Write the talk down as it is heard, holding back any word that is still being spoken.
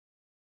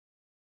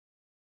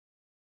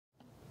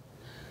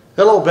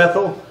Hello,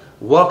 Bethel.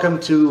 Welcome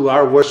to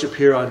our worship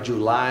here on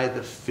July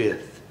the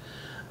 5th.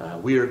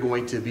 We are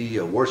going to be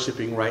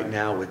worshiping right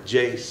now with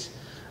Jace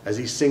as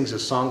he sings a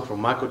song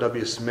from Michael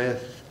W.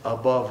 Smith,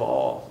 Above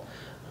All.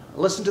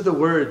 Listen to the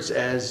words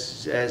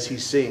as he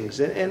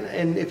sings.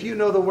 And if you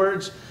know the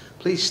words,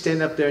 please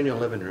stand up there in your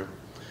living room.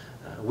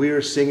 We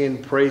are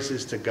singing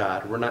praises to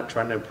God. We're not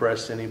trying to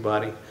impress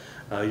anybody.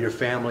 Your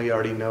family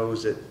already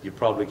knows that you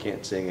probably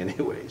can't sing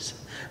anyways.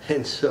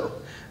 And so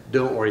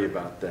don't worry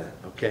about that,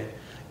 okay?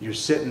 You're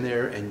sitting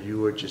there and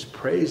you are just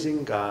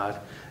praising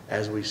God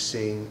as we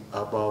sing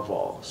Above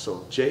All.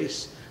 So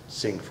Jace,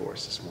 sing for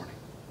us this morning.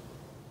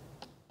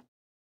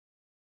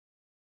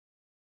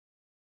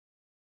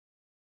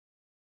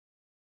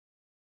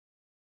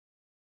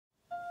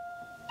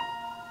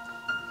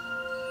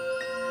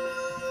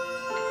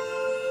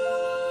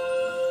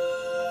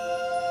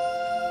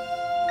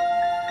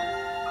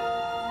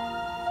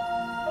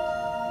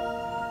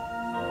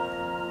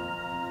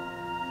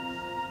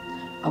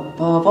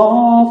 Above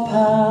all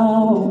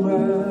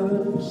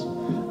powers,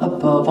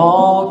 above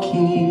all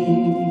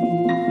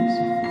kings,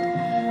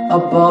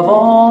 above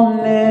all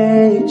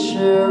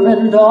nature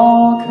and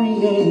all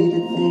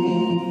created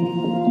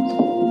things,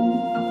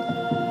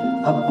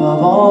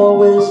 above all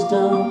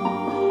wisdom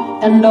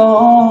and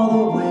all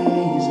the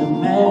ways of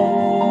man,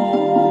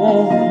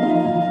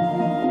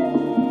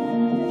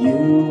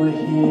 you were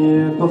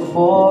here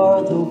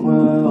before the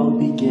world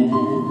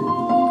began.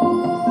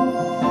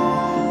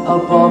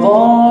 Above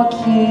all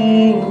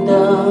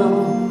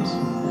kingdoms,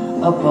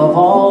 above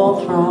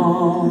all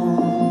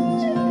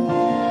thrones,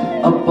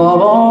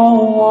 above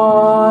all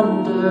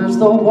wonders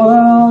the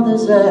world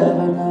has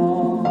ever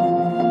known,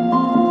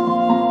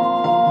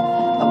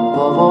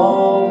 above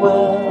all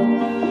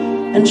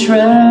wealth and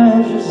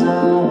treasures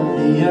of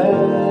the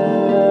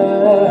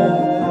earth,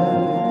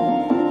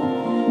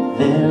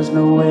 there's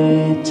no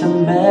way to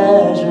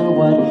measure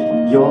what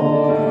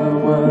you're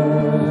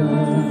worth.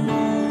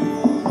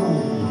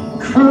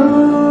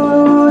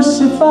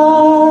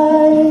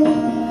 Crucified,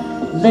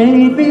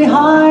 laid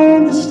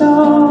behind the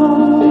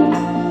stone,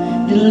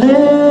 you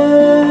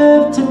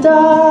lived to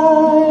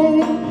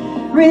die,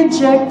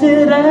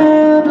 rejected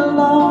and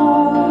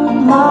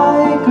alone,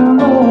 like a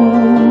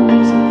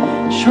rose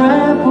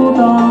trampled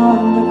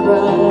on the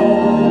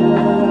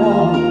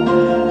ground.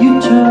 You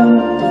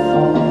took the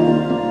fall,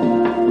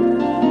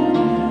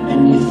 and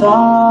you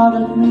thought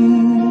of me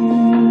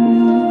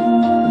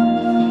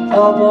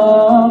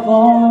above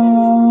all.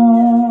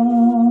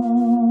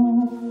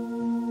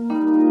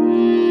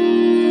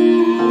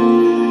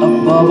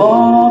 Above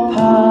all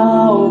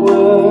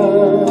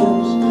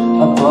powers,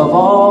 above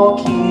all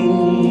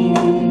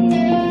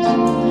kings,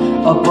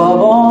 above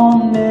all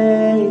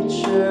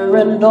nature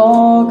and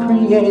all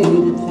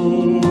created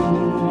things,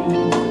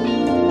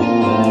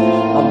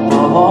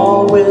 above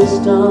all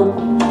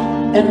wisdom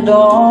and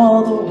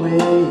all the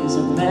ways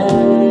of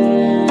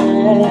man,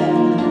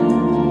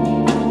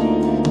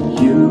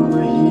 you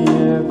were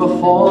here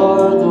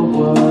before the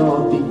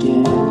world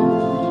began.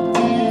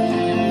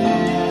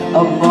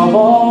 Above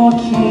all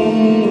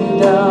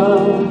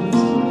kingdoms,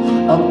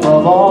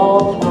 above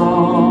all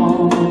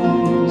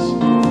thrones,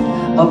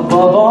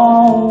 above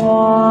all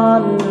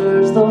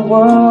wonders the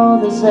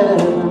world has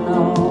ever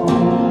known,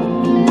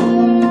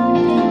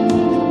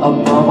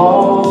 above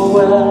all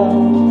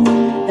wealth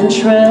and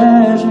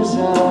treasures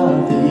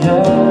of the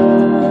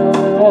earth,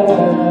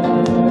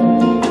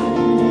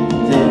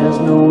 there's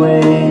no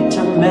way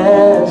to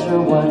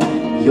measure what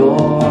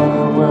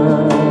you're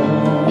worth.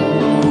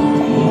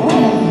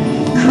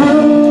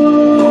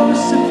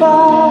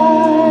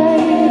 Crucified,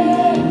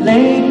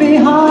 laid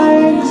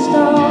behind the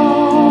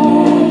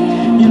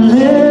stone, you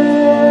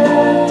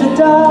lived to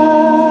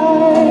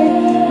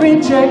die,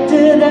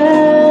 rejected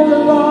and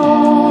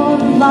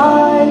alone,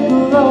 like a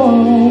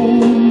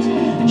rose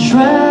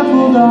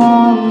trampled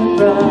on the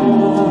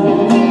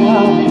ground.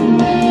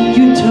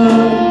 You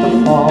took the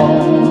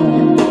fall,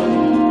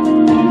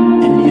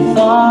 and you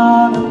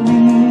thought of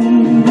me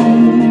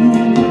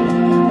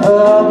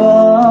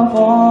above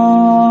all.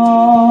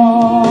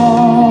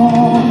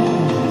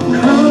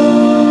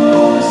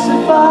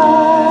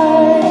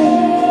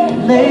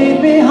 Laid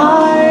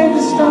behind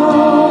the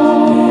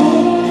stone,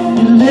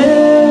 you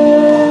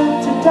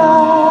lived to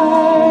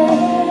die,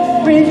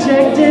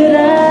 rejected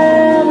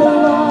and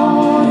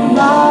alone,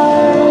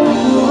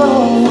 like a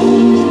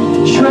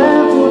rose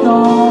trampled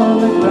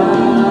on the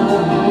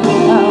ground.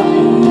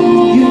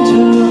 You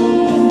took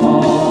the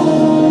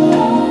fall,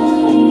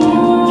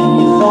 and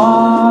you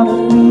thought of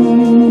me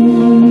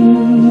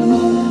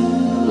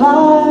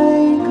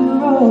like a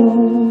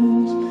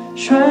rose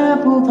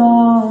trampled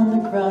on the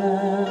ground.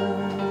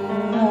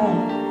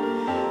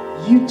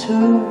 You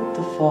took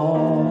the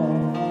fall,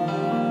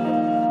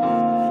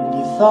 and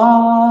you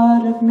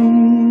thought of me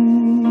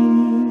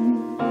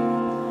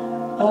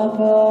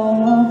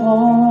above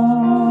all.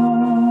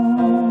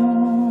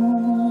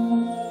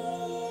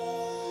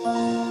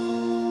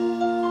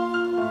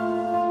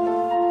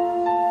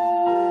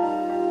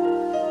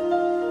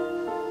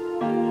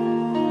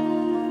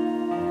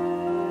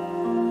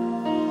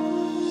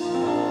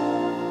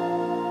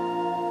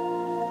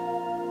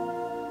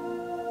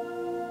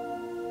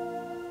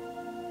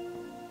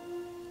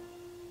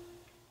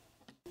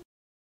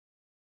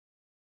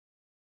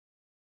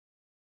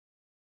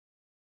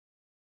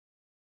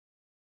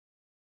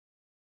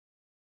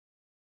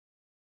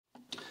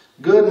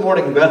 Good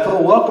morning,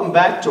 Bethel. Welcome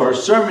back to our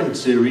sermon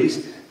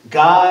series,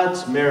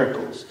 God's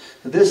Miracles.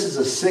 This is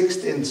the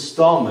 6th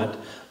installment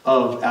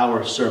of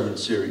our sermon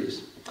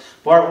series.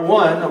 Part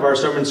 1 of our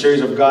sermon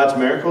series of God's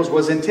Miracles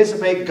was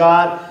Anticipate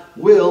God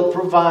Will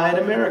Provide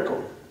a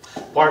Miracle.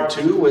 Part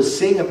 2 was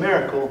Seeing a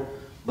Miracle,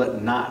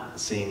 but Not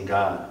Seeing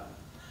God.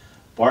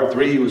 Part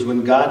 3 was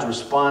When God's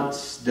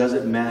Response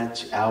Doesn't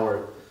Match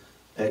Our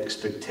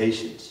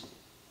Expectations.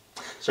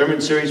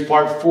 Sermon series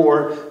part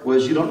 4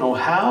 was You Don't Know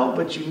How,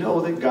 but You Know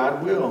That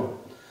God Will.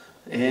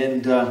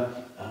 And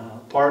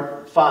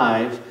part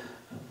 5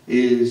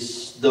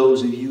 is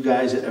those of you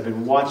guys that have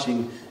been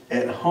watching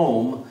at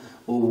home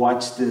will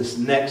watch this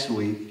next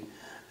week.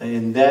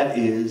 And that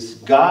is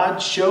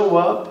God Show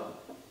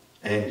Up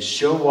and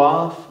Show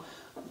Off.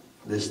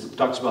 This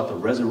talks about the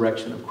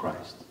resurrection of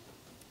Christ.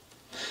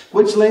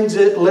 Which leads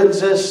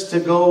us to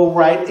go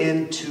right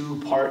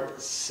into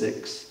part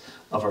 6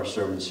 of our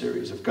sermon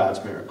series of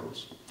God's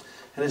Miracles.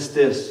 And it's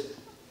this: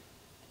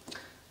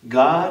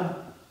 God,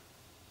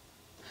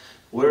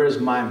 where is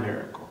my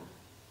miracle?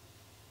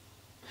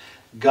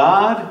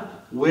 God,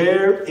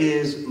 where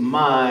is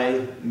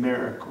my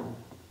miracle?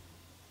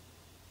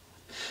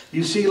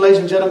 You see, ladies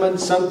and gentlemen,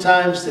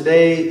 sometimes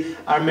today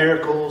our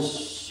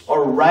miracles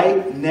are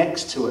right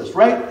next to us,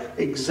 right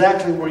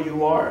exactly where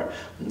you are.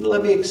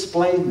 Let me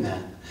explain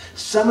that.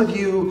 Some of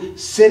you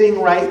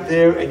sitting right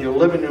there in your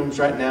living rooms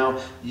right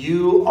now,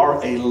 you are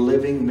a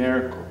living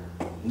miracle.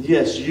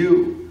 Yes,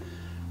 you.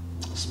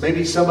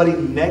 Maybe somebody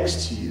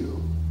next to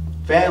you,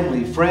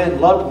 family, friend,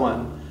 loved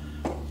one.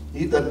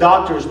 The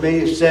doctors may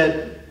have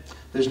said,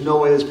 there's no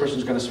way this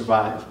person's going to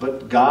survive.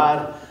 But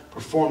God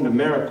performed a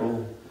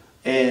miracle,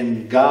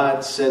 and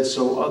God said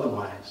so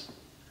otherwise.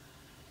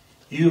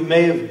 You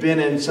may have been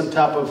in some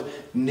type of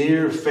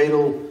near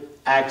fatal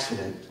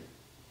accident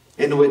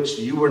in which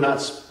you were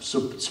not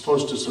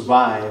supposed to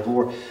survive,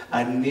 or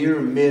a near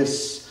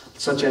miss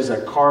such as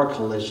a car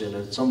collision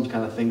or some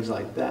kind of things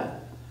like that.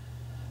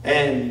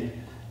 And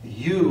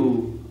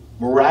you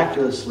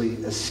miraculously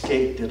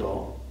escaped it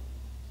all.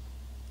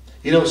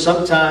 You know,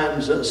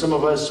 sometimes some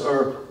of us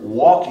are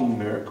walking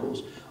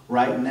miracles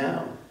right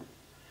now.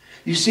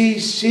 You see,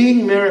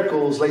 seeing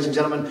miracles, ladies and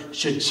gentlemen,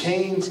 should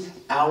change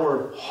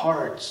our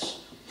hearts.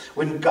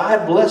 When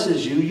God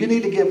blesses you, you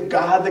need to give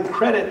God the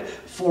credit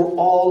for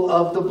all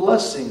of the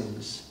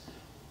blessings.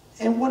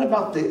 And what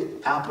about the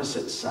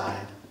opposite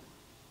side?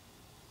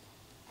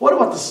 What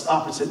about the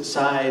opposite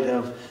side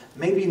of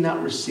maybe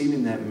not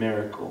receiving that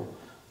miracle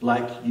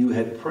like you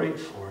had prayed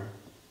for?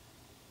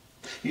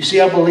 You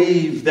see, I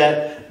believe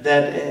that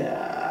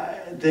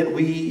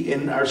we,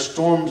 in our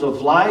storms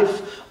of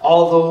life,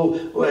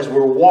 although as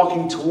we're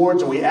walking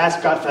towards and we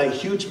ask God for that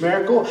huge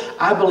miracle,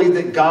 I believe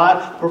that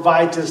God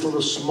provides us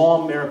little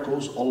small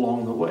miracles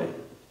along the way.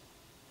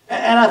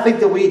 And I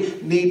think that we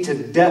need to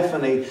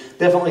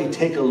definitely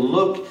take a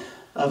look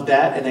of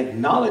that and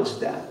acknowledge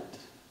that.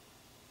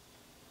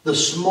 The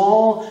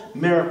small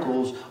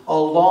miracles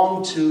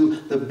along to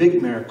the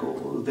big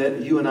miracle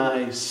that you and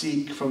I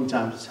seek from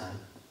time to time.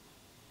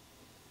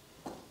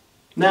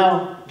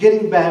 Now,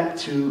 getting back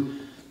to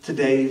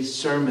today's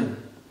sermon.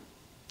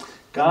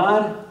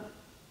 God,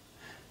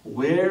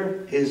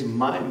 where is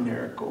my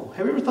miracle?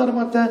 Have you ever thought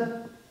about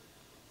that?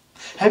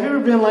 Have you ever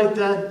been like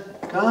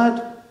that?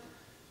 God,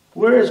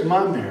 where is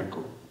my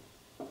miracle?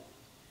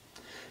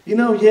 You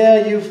know,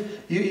 yeah,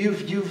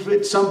 you've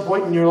at some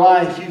point in your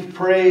life, you've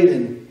prayed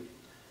and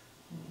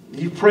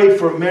you prayed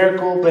for a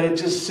miracle, but it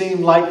just seemed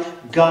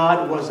like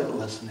God wasn't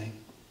listening.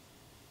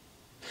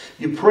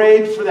 You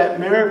prayed for that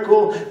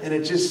miracle, and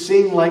it just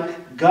seemed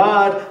like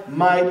God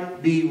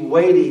might be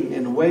waiting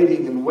and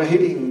waiting and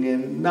waiting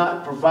and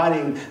not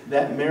providing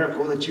that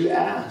miracle that you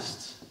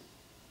asked.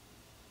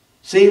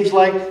 Seems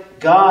like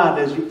God,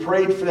 as you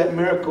prayed for that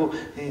miracle,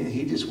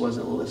 He just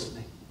wasn't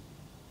listening.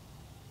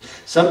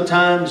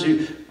 Sometimes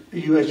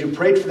as you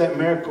prayed for that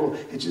miracle,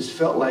 it just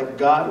felt like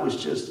God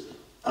was just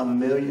a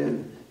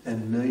million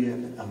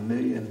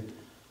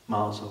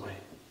miles away.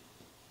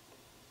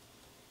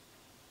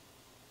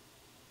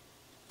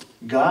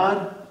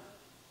 God,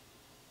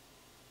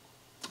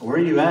 where are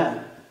you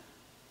at?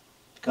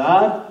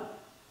 God,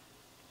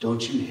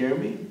 don't you hear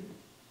me?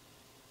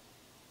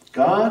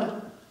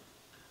 God,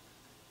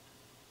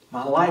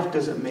 my life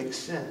doesn't make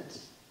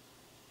sense.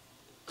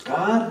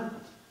 God,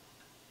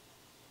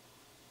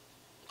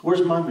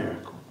 where's my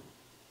miracle?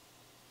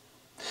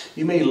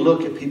 You may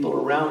look at people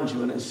around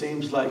you and it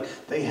seems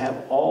like they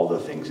have all the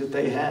things that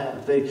they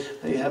have.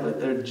 They have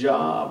their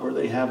job, or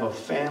they have a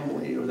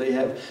family, or they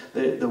have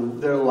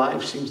their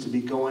life seems to be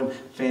going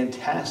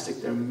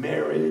fantastic. Their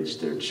marriage,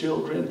 their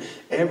children,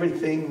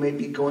 everything may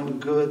be going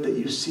good, that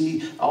you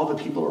see all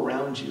the people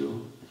around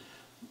you.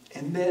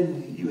 And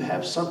then you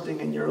have something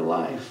in your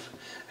life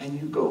and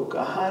you go,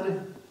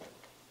 God,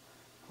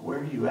 where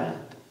are you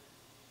at?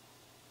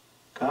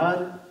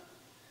 God,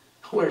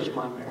 where's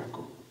my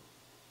miracle?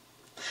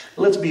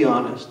 Let's be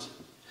honest.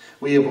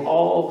 We have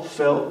all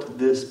felt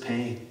this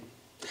pain.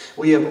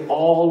 We have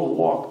all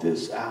walked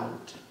this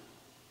out.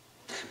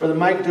 Brother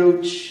Mike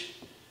Dooch,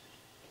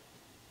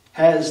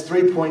 has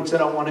 3 points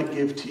that I want to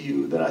give to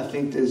you that I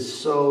think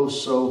is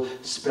so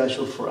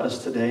special for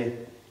us today.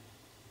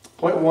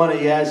 Point 1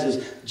 he has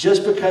is,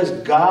 just because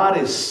God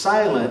is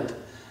silent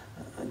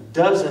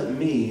doesn't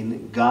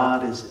mean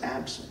God is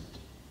absent.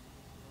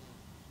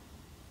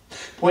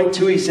 Point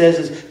 2 he says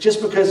is,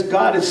 just because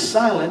God is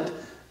silent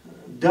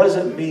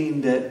doesn't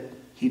mean that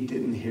he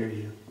didn't hear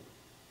you.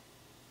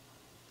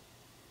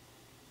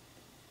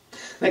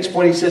 Next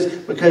point he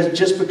says,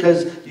 just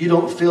because you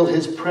don't feel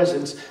his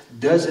presence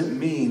doesn't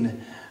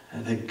mean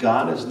that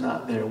God is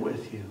not there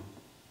with you.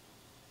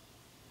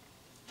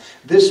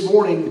 This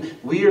morning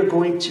we are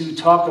going to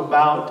talk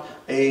about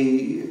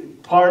a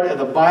part of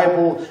the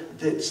Bible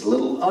that's a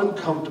little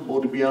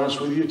uncomfortable, to be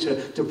honest with you,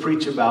 to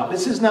preach about.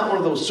 This is not one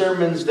of those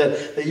sermons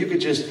that you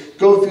could just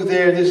go through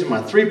there. These are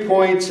my 3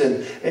 points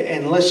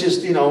and let's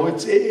just,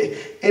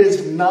 it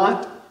is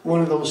not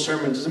one of those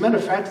sermons. As a matter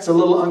of fact, it's a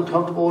little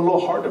uncomfortable and a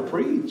little hard to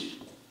preach.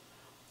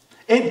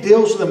 It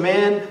deals with a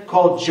man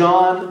called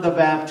John the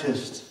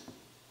Baptist.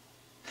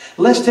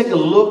 Let's take a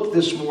look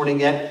this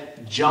morning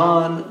at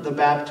John the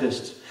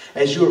Baptist.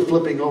 As you are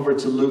flipping over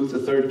to Luke, the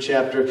 3rd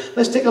chapter,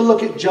 let's take a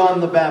look at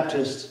John the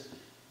Baptist.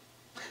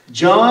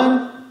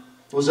 John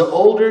was an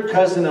older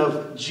cousin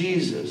of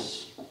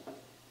Jesus.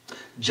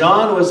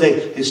 John was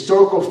a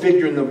historical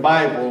figure in the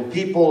Bible.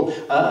 People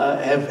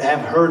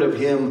have heard of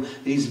him.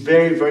 He's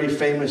very, very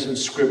famous in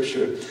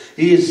Scripture.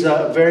 He is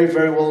very,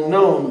 very well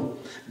known.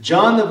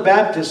 John the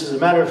Baptist, as a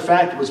matter of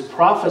fact, was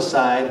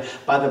prophesied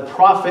by the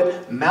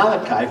prophet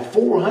Malachi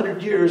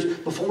 400 years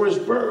before his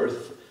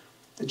birth.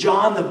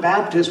 John the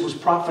Baptist was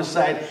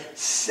prophesied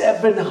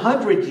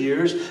 700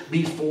 years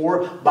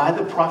before by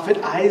the prophet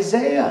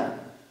Isaiah.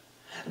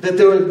 That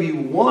there would be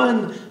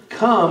one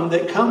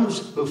that comes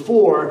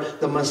before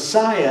the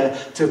Messiah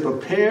to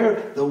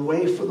prepare the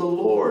way for the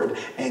Lord.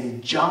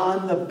 And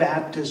John the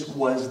Baptist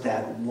was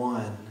that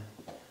one.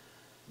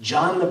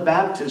 John the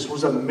Baptist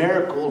was a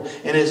miracle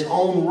in his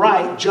own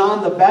right.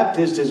 John the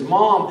Baptist, his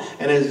mom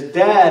and his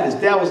dad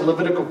was a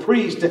Levitical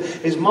priest.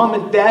 His mom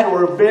and dad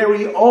were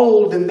very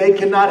old and they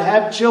could not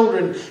have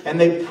children. And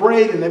they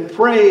prayed and they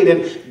prayed.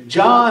 And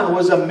John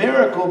was a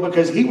miracle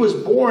because he was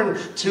born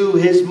to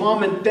his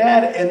mom and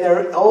dad in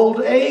their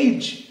old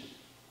age.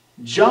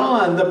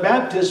 John the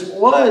Baptist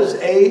was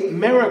a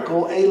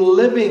miracle, a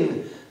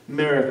living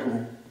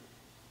miracle.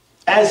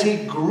 As he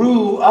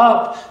grew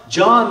up,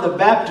 John the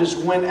Baptist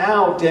went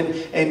out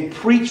and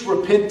preached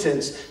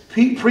repentance,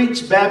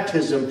 preached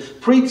baptism,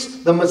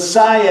 preached the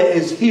Messiah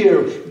is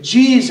here,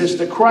 Jesus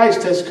the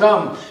Christ has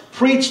come,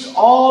 preached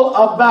all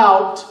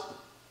about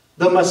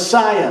the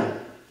Messiah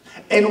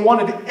and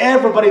wanted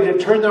everybody to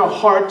turn their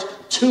heart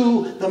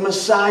to the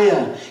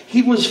Messiah.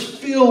 He was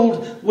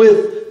filled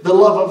with the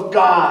love of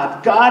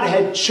God. God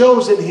had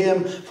chosen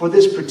him for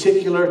this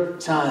particular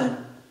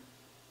time.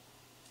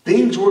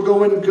 Things were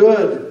going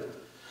good.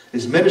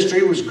 His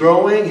ministry was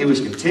growing. He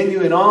was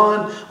continuing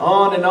on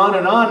and on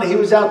and on. And he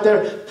was out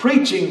there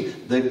preaching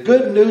the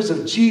good news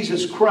of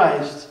Jesus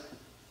Christ.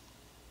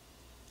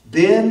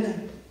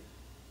 Then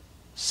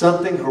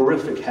something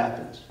horrific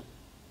happens.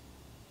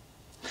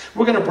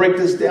 We're going to break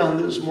this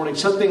down this morning.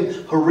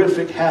 Something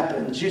horrific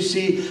happens. You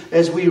see,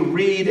 as we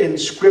read in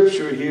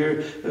Scripture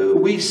here,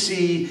 we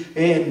see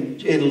in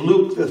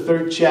Luke, the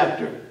 3rd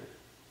chapter,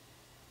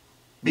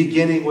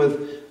 beginning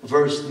with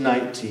verse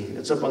 19.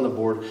 It's up on the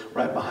board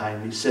right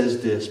behind me. It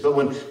says this: "But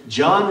when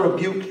John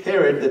rebuked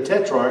Herod the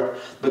Tetrarch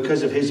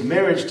because of his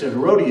marriage to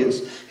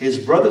Herodias, his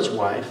brother's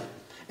wife,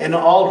 and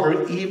all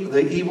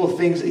the evil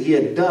things that he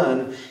had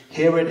done,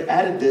 Herod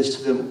added this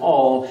to them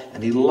all,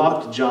 and he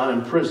locked John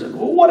in prison."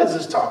 Well, what is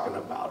this talking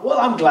about? Well,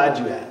 I'm glad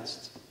you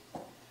asked.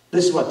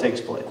 This is what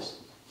takes place.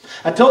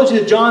 I told you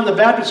that John the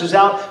Baptist was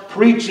out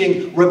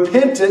preaching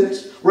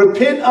repentance.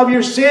 Repent of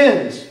your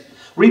sins.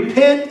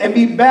 Repent and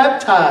be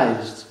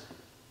baptized.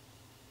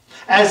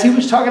 As he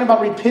was talking about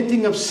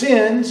repenting of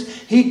sins,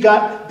 he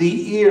got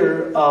the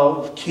ear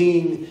of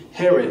King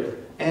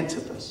Herod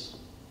Antipas.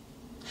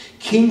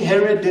 King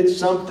Herod did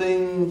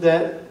something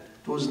that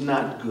was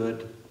not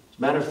good. As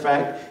a matter of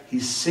fact, he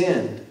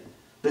sinned.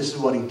 This is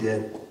what he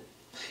did.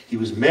 He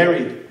was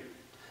married,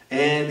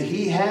 and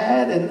he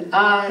had an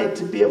eye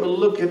to be able to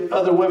look at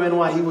other women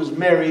while he was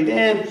married,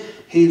 and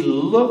he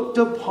looked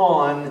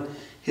upon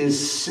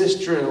his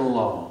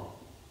sister-in-law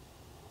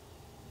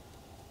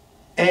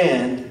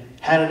and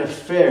had an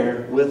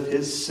affair with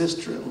his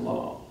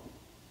sister-in-law.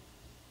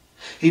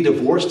 He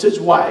divorced his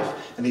wife,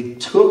 and he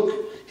took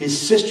his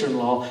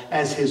sister-in-law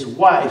as his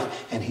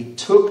wife, and he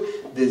took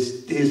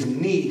his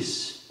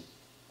niece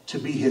to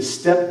be his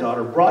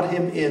stepdaughter, brought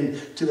him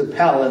into the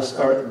palace,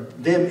 or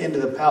them into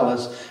the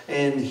palace,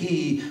 and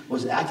he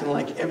was acting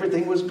like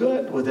everything was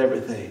good with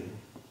everything.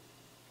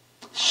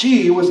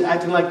 She was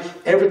acting like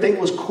everything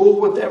was cool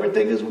with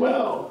everything as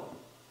well.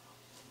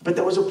 But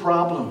there was a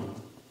problem.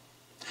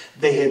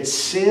 They had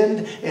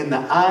sinned in the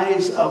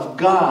eyes of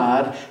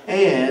God,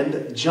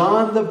 and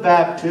John the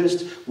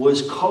Baptist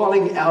was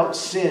calling out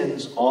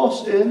sins, all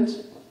sins.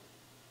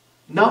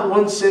 Not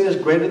one sin is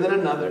greater than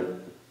another.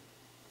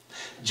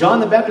 John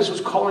the Baptist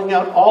was calling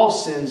out all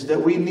sins,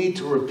 that we need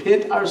to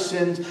repent our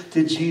sins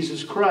to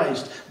Jesus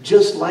Christ.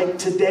 Just like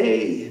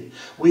today,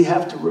 we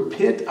have to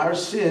repent our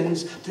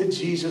sins to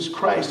Jesus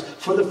Christ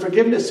for the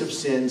forgiveness of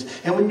sins.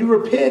 And when you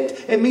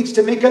repent, it means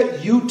to make a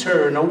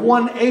U-turn, a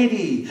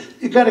 180.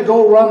 You got to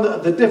go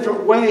around the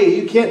different way.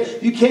 You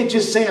can't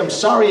just say, I'm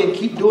sorry, and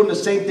keep doing the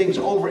same things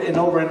over and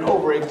over and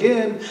over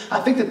again. I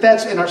think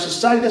that's in our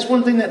society. That's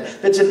one thing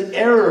that's an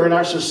error in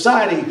our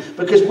society,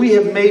 because we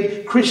have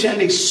made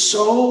Christianity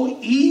so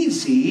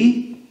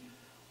easy.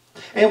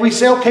 And we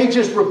say, okay,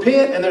 just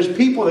repent. And there's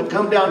people that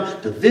come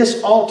down to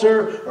this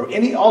altar or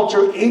any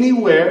altar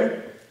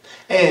anywhere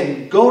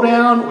and go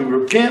down. We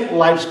repent.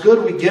 Life's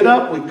good. We get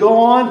up. We go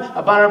on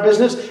about our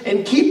business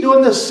and keep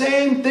doing the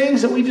same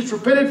things that we just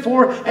repented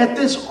for at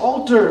this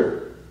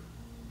altar.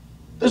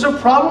 There's a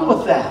problem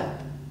with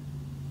that.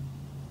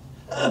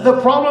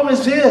 The problem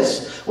is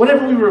this.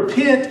 Whenever we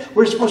repent,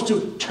 we're supposed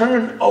to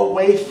turn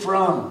away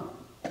from,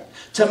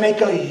 to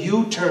make a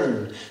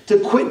U-turn, to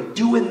quit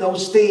doing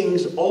those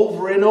things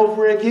over and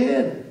over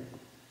again.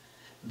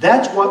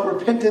 That's what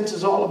repentance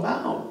is all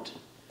about.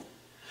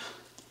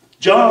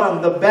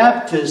 John the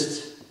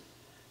Baptist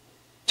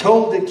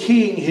told the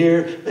king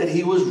here that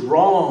he was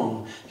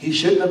wrong. He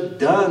shouldn't have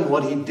done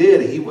what he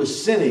did. He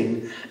was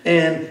sinning.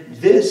 And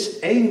this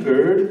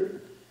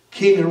angered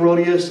King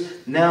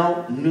Herodias'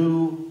 now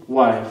new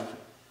wife.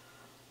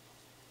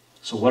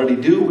 So what did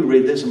he do? We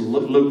read this in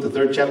Luke, the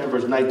 3rd chapter,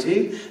 verse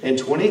 19 and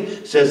 20.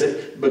 It says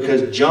that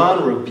because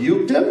John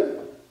rebuked him,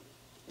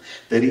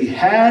 that he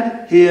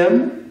had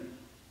him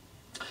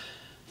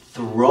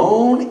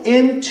thrown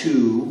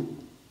into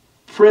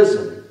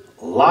prison,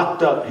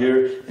 locked up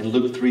here in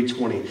Luke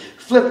 3:20.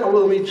 Flip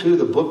over with me to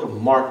the book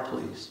of Mark,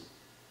 please.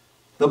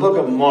 The book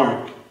of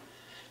Mark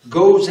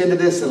goes into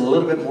this in a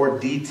little bit more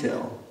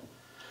detail.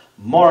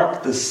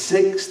 Mark, the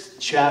 6th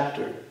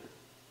chapter.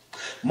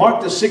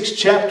 Mark the 6th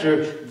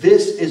chapter,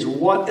 this is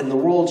what in the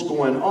world's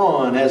going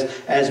on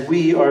as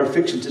we are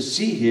fixing to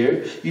see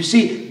here. You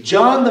see,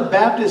 John the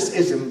Baptist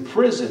is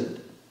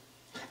imprisoned.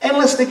 And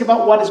let's think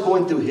about what is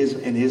going through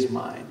in his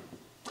mind.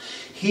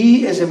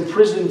 He is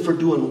imprisoned for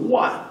doing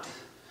what?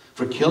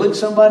 For killing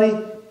somebody?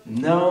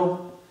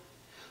 No.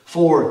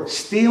 For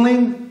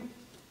stealing?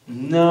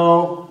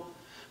 No.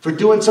 For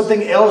doing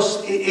something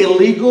else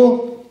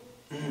illegal?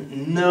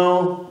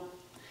 No.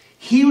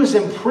 He was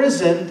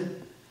imprisoned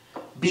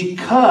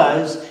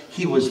because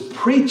he was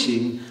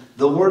preaching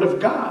the Word of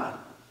God.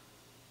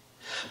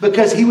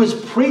 Because he was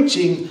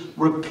preaching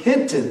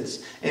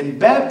repentance and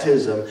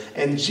baptism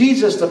and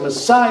Jesus the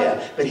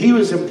Messiah. But he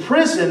was in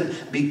prison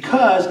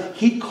because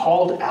he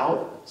called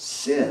out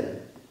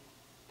sin.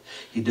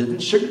 He didn't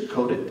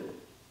sugarcoat it.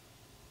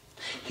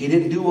 He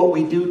didn't do what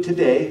we do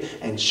today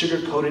and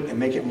sugarcoat it and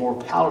make it more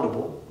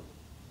palatable.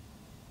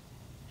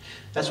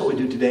 That's what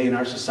we do today in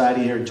our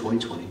society here in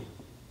 2020.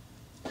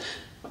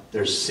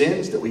 There's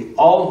sins that we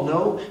all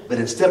know, but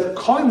instead of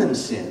calling them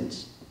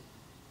sins,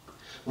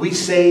 we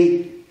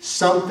say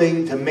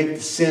something to make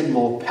the sin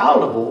more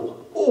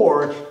palatable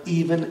or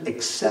even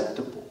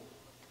acceptable.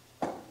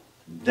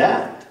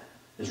 That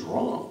is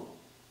wrong.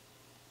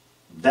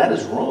 That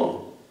is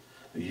wrong.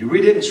 You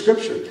read it in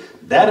Scripture.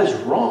 That is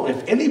wrong.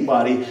 If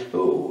anybody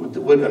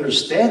would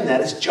understand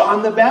that, it's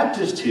John the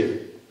Baptist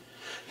here.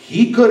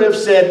 He could have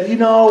said, you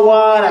know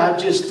what,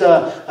 I've just,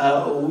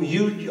 all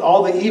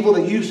the evil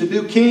that you used to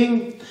do,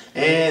 King,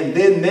 and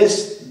then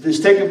this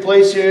taking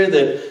place here,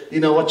 that,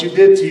 you know, what you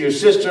did to your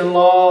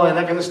sister-in-law and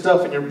that kind of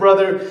stuff and your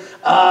brother,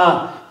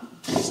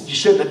 you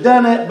shouldn't have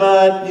done it,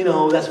 but, you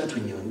know, that's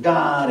between you and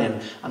God,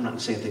 and I'm not going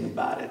to say anything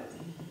about it.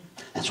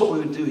 That's what we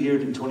would do here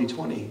in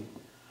 2020.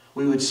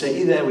 We would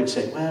say that. We'd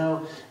say,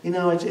 well, you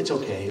know, it's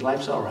okay.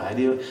 Life's all right.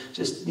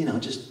 Just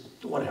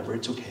whatever.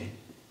 It's okay.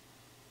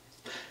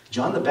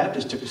 John the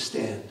Baptist took a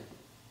stand.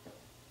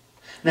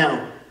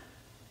 Now,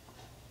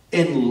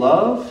 in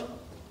love,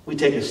 we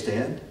take a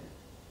stand.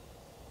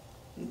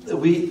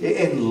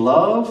 In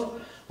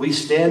love, we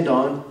stand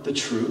on the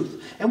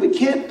truth. And we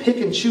can't pick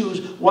and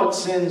choose what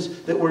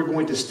sins that we're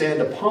going to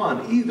stand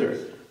upon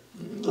either.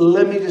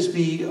 Let me just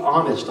be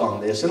honest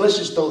on this. And let's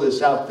just throw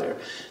this out there.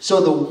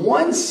 So the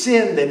one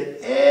sin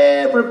that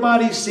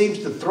everybody seems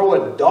to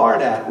throw a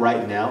dart at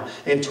right now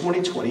in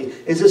 2020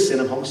 is the sin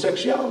of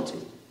homosexuality.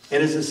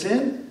 And is it a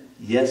sin?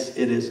 Yes,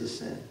 it is a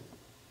sin.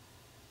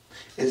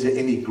 Is it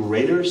any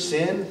greater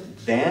sin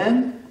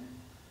than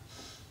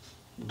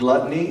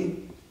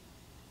gluttony,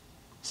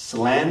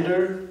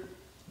 slander,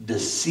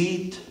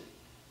 deceit?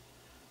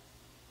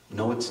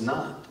 No, it's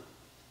not.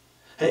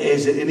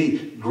 Is it any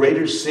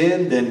greater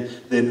sin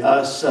than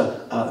us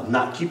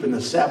not keeping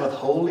the Sabbath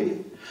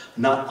holy,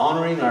 not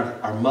honoring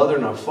our mother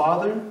and our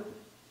father?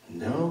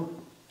 No,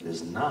 it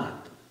is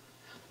not.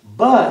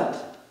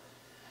 But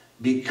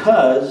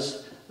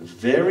because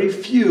very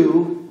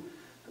few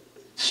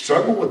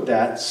struggle with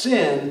that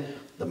sin,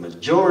 the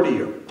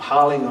majority are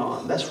piling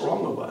on. That's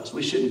wrong of us.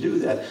 We shouldn't do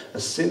that. A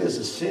sin is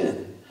a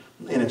sin.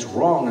 And it's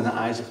wrong in the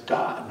eyes of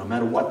God, no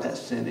matter what that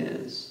sin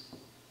is.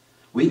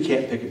 We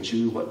can't pick and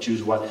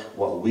choose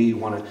what we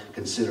want to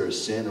consider a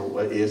sin or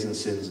what is and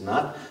sin is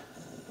not.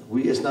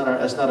 That's not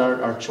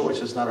our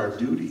choice. It's not our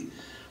duty.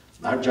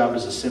 Our job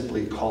is to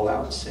simply call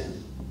out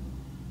sin.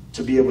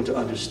 To be able to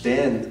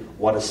understand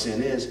what a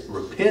sin is,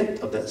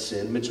 repent of that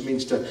sin, which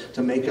means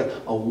to make a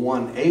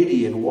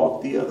 180 and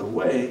walk the other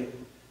way.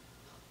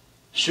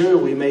 Sure,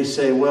 we may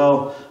say,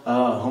 well,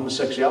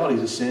 homosexuality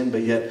is a sin,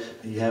 but yet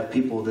you have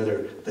people that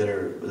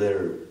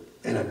are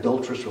in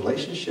adulterous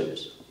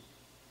relationships.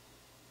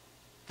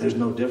 There's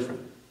no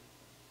different.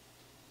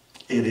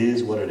 It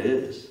is what it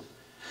is.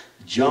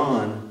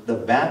 John the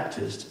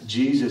Baptist,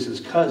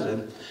 Jesus'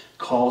 cousin,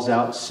 calls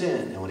out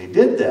sin. And when he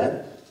did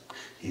that,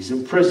 he's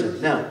in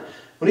prison. Now,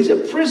 when he's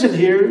in prison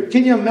here,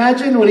 can you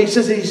imagine when he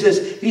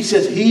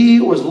says he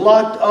was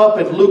locked up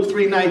in Luke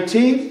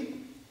 3:19?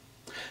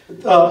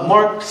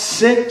 Mark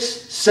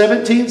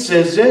 6:17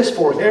 says this,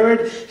 for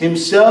Herod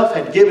himself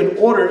had given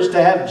orders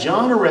to have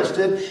John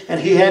arrested, and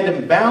he had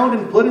him bound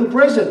and put in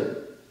prison.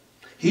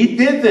 He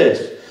did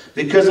this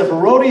because of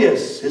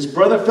Herodias, his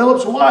brother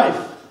Philip's wife,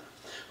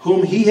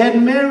 whom he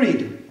had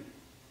married.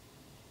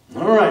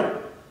 All right.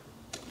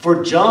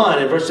 For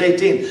John, in verse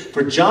 18,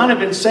 for John had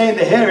been saying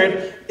to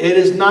Herod, it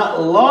is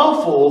not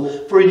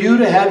lawful for you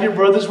to have your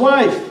brother's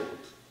wife.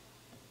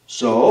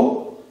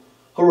 So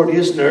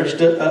Herodias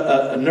nursed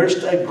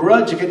a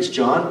grudge against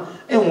John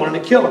and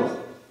wanted to kill him.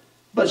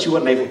 But she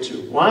wasn't able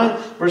to. Why?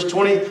 Verse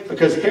 20,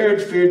 because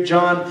Herod feared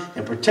John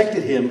and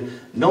protected him,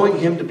 knowing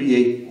him to be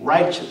a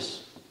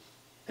righteous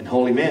and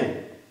holy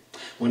man.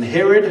 When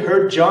Herod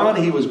heard John,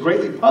 he was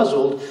greatly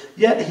puzzled,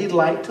 yet he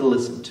liked to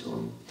listen to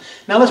him.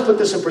 Now let's put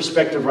this in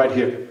perspective right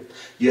here.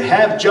 You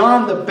have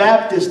John the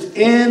Baptist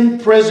in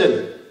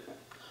prison.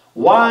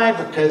 Why?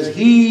 Because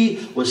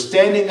he was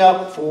standing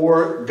up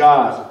for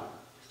God.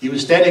 He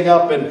was standing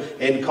up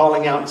and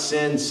calling out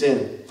sin,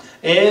 sin.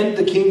 And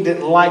the king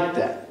didn't like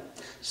that.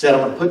 Said,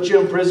 I'm going to put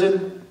you in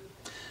prison.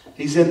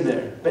 He's in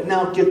there. But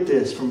now get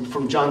this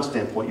from John's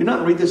standpoint. You're not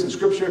going to read this in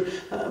Scripture,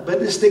 but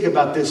just think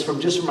about this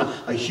from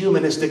a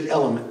humanistic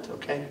element,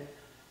 okay?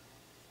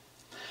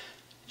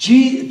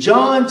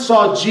 John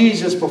saw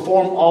Jesus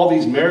perform all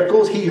these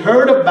miracles. He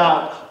heard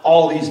about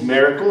all these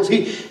miracles.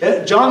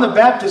 John the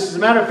Baptist, as a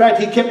matter of fact,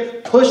 he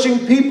kept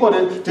pushing people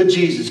to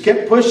Jesus.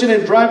 Kept pushing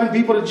and driving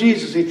people to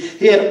Jesus.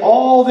 He had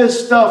all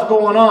this stuff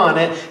going on.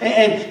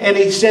 And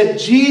he said,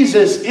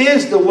 Jesus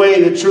is the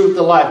way, the truth,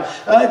 the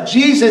life.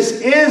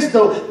 Jesus. He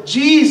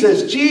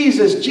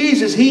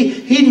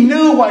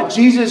knew what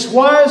Jesus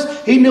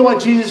was. He knew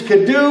what Jesus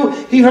could do.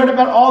 He heard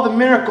about all the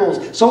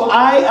miracles. So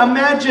I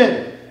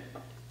imagine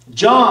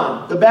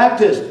John the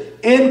Baptist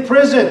in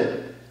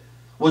prison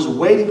was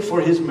waiting for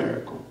his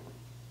miracle.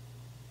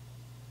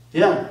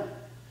 Yeah.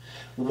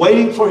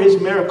 Waiting for his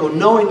miracle,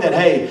 knowing that,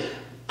 hey,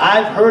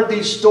 I've heard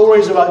these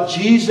stories about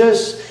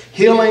Jesus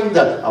healing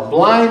a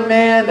blind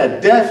man,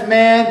 a deaf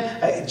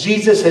man.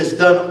 Jesus has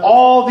done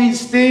all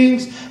these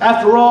things.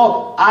 After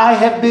all, I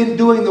have been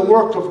doing the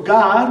work of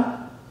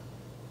God.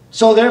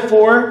 So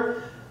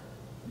therefore,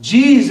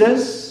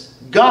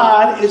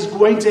 God is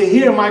going to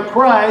hear my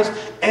cries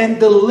and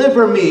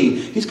deliver me.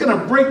 He's going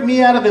to break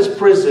me out of his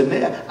prison.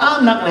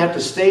 I'm not going to have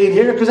to stay in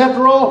here because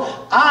after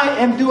all, I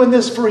am doing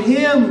this for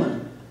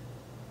him.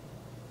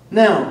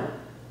 Now,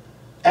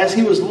 as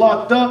he was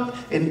locked up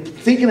and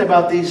thinking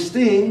about these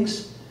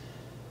things,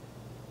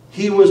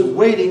 he was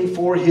waiting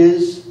for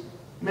his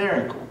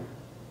miracle.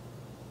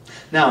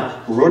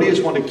 Now,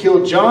 Herodias wanted to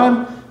kill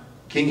John.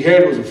 King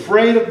Herod was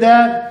afraid of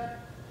that.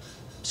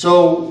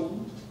 So,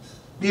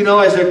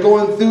 as they're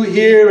going through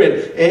here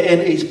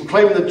and he's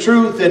proclaiming the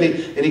truth and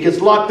he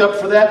gets locked up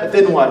for that. But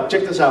then what?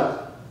 Check this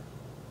out.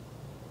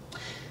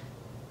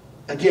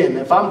 Again,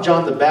 if I'm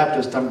John the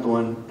Baptist, I'm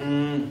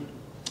going,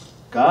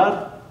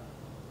 God,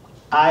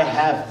 I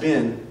have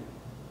been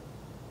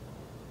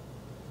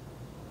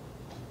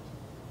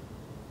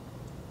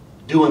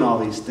doing all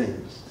these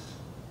things.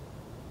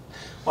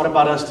 What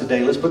about us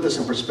today? Let's put this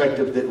in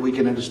perspective that we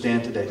can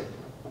understand today.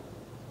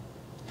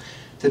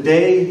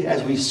 Today,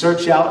 as we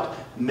search out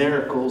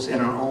miracles in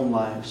our own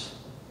lives,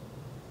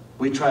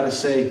 we try to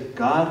say,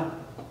 God,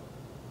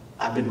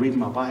 I've been reading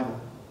my Bible.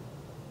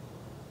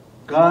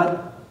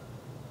 God,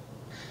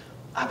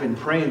 I've been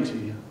praying to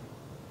you.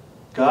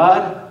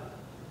 God,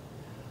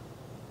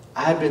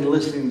 I've been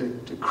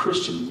listening to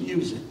Christian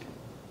music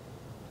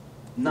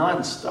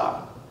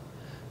nonstop.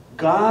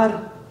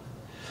 God,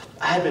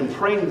 I have been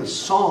praying the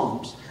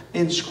Psalms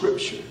in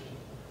Scripture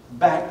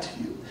back to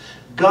you.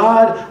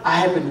 God, I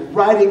have been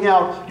writing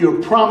out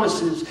your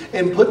promises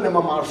and putting them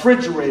on my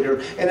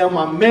refrigerator and on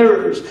my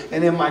mirrors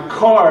and in my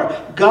car.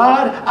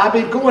 God, I've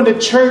been going to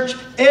church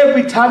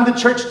every time the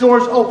church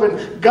doors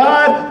open.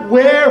 God,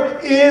 where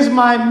is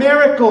my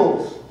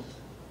miracle?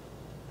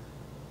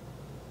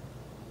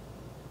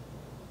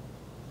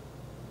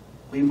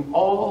 We've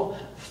all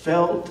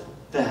felt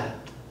that.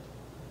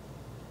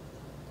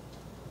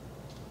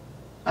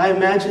 I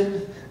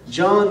imagine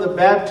John the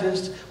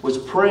Baptist was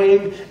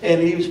praying and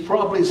he was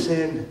probably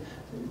saying,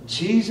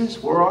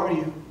 Jesus, where are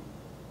you?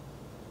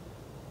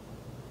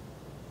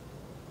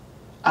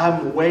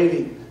 I'm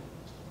waiting.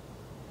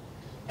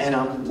 And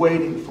I'm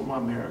waiting for my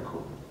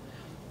miracle.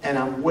 And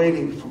I'm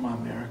waiting for my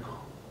miracle.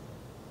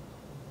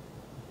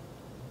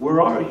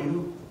 Where are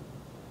you?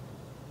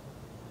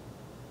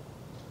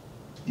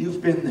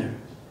 You've been there.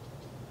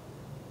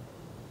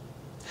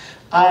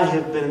 I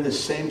have been in the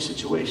same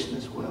situation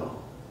as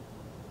well.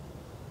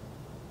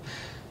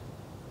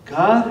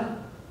 God,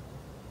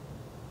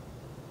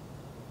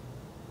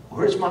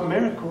 where's my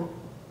miracle?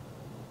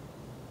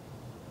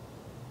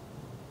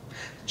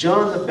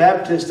 John the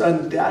Baptist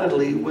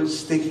undoubtedly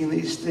was thinking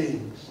these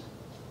things.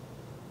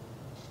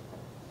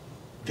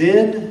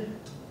 Then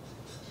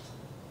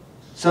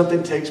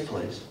something takes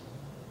place.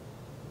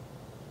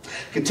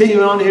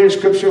 Continuing on here in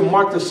Scripture,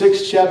 Mark the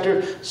 6th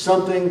chapter,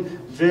 something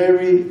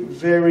very,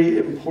 very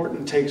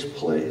important takes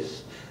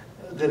place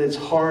that it's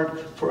hard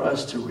for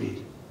us to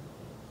read.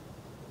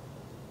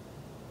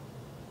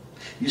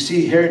 You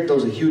see, Herod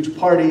throws a huge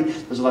party.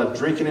 There's a lot of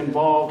drinking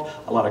involved,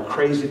 a lot of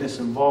craziness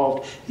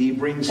involved. He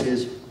brings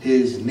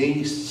his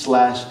niece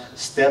 /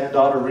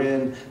 stepdaughter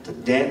in to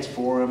dance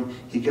for him.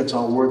 He gets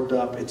all worked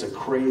up. It's a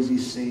crazy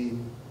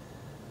scene.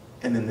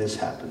 And then this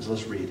happens.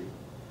 Let's read.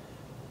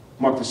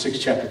 Mark the 6th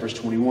chapter, verse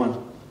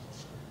 21.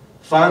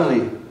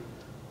 Finally,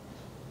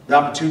 the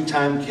opportune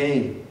time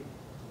came.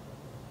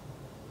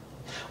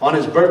 On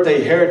his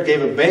birthday, Herod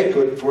gave a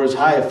banquet for his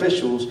high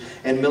officials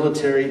and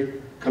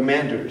military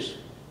commanders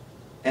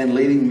and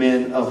leading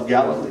men of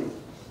Galilee.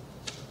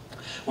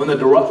 When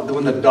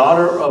the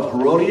daughter of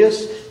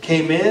Herodias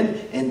came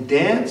in and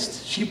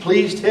danced, she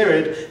pleased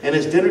Herod and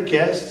his dinner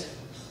guests.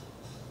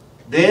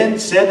 Then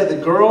said to the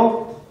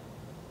girl,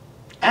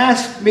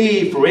 "Ask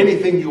me for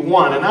anything you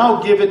want, and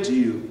I'll give it to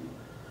you."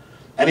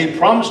 And he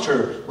promised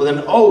her with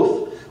an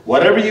oath,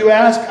 "Whatever you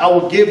ask, I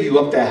will give you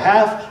up to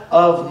half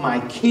of my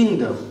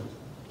kingdom."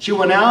 She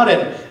went out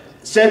and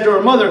said to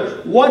her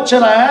mother, "What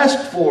shall I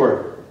ask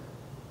for?"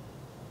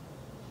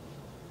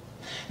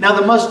 Now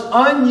the most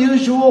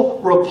unusual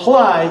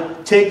reply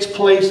takes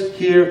place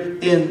here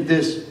in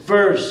this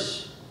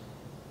verse.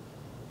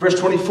 Verse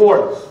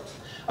 24.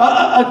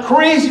 A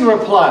crazy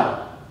reply.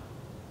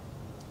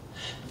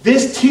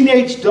 This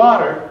teenage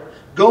daughter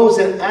goes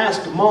and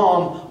asks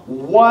mom,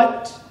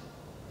 "What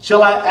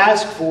shall I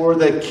ask for?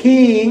 The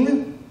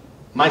king,"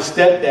 my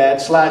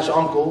stepdad /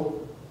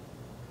 uncle,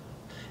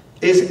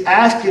 "is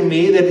asking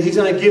me that he's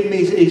going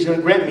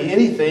to grant me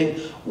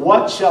anything.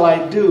 What shall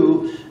I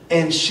do?"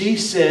 And she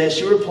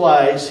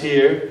replies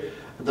here,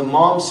 the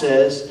mom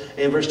says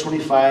in verse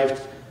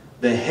 25,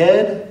 "The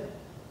head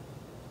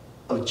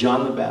of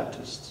John the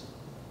Baptist."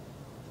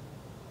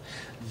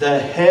 The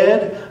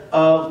head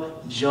of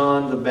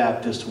John the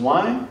Baptist.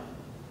 Why?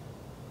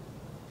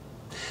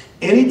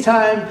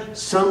 Anytime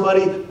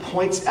somebody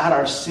points out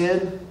our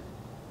sin,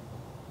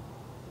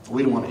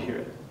 we don't want to hear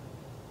it.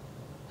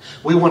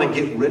 We want to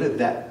get rid of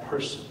that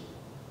person.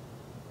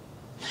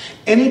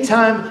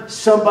 Anytime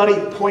somebody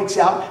points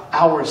out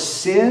our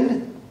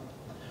sin,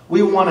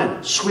 we want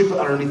to sweep it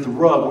underneath the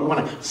rug. We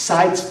want to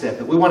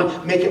sidestep it. We want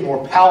to make it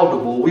more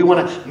palatable. We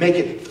want to make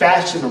it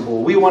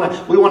fashionable. We want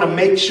to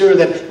make sure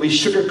that we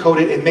sugarcoat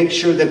it and make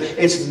sure that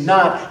it's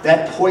not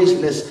that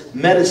poisonous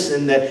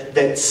medicine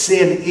that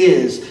sin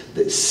is.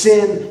 That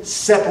sin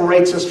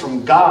separates us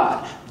from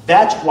God.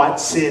 That's what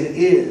sin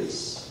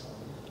is.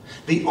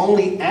 The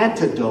only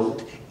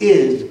antidote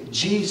is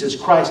Jesus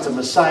Christ, the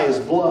Messiah's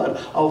blood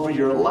over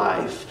your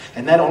life.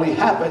 And that only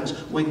happens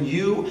when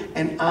you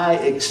and I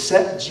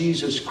accept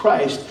Jesus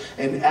Christ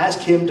and ask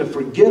Him to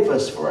forgive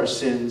us for our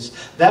sins.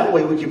 That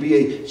way we can be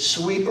a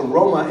sweet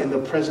aroma in the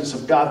presence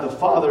of God the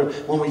Father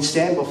when we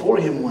stand before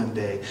Him one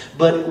day.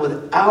 But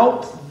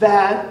without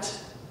that,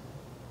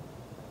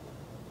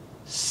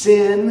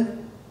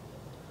 sin,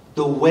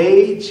 the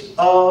wage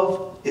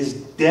of is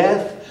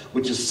death,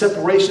 which is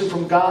separation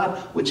from God,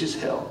 which is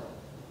hell.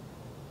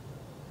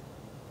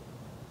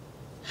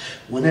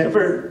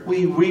 Whenever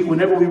we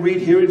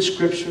read here in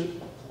Scripture,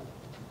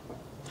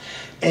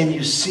 and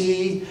you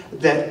see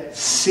that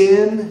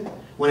sin,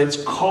 when it's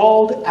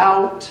called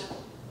out,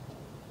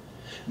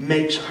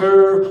 makes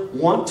her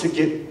want to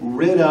get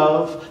rid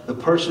of the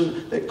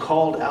person that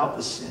called out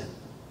the sin.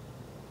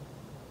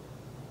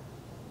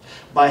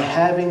 By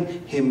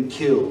having him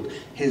killed,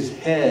 his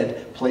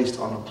head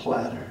placed on a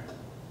platter.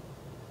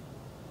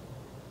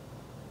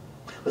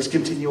 Let's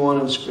continue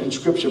on in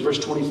Scripture, verse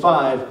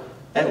 25.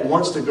 At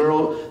once the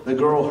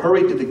girl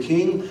hurried to the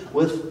king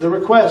with the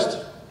request.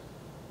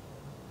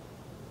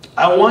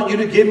 "I want you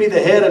to give me the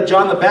head of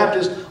John the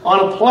Baptist on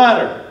a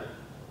platter."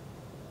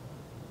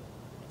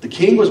 The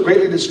king was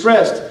greatly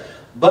distressed,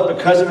 but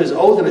because of his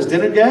oath and his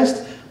dinner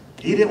guest,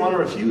 he didn't want to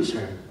refuse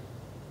her.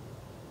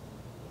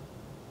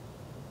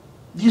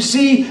 You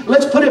see,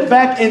 let's put it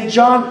back in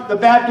John the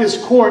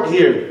Baptist's court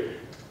here.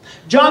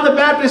 John the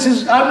Baptist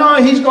is, I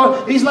know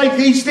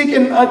he's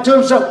thinking to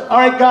himself, "All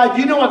right, God,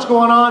 you know what's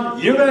going on.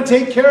 You're going to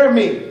take care of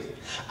me.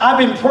 I've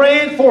been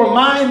praying for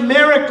my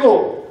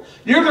miracle.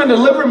 You're going to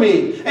deliver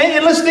me.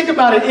 And let's think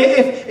about it.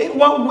 If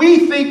what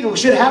we think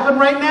should happen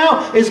right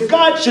now is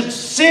God should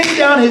send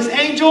down his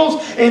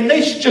angels and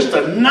they should just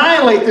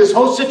annihilate this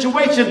whole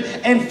situation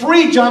and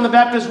free John the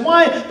Baptist.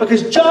 Why?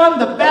 Because John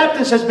the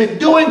Baptist has been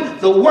doing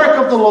the work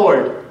of the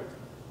Lord.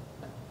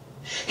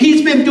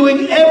 He's been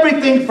doing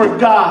everything for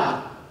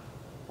God.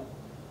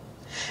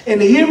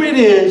 And here it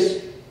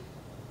is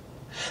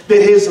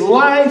that his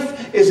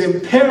life is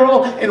in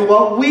peril, and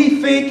what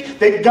we think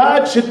that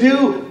God should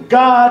do,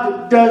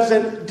 God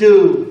doesn't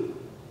do.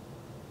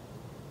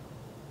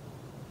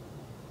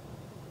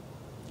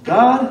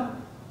 God,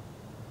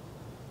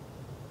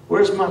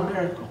 where's my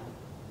miracle?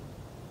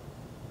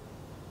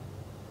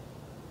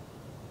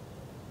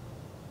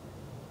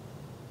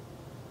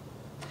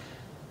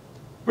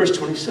 Verse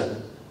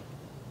 27.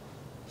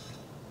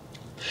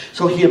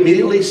 So he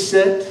immediately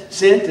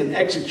sent an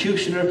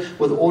executioner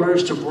with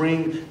orders to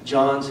bring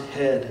John's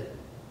head.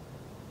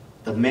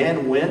 The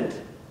man went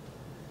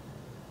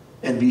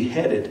and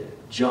beheaded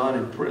John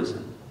in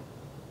prison.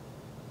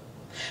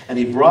 And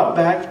he brought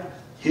back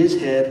his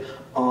head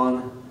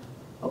on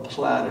a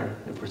platter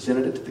and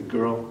presented it to the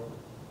girl.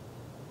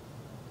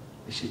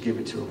 And she gave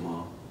it to her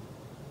mom.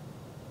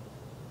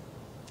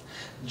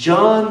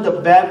 John the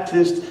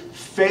Baptist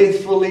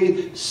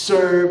faithfully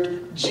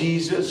served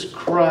Jesus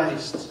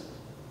Christ.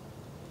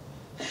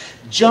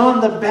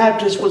 John the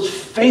Baptist was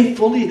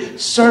faithfully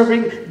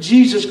serving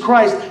Jesus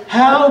Christ.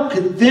 How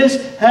could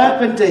this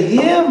happen to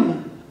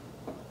him?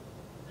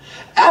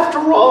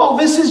 After all,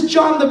 this is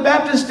John the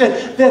Baptist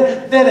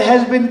that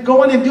has been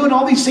going and doing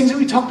all these things that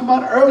we talked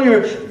about earlier.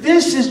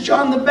 This is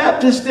John the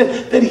Baptist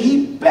that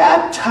he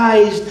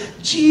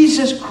baptized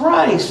Jesus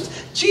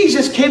Christ.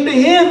 Jesus came to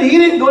him. He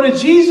didn't go to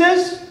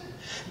Jesus.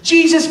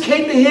 Jesus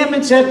came to him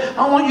and said,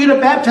 I want you to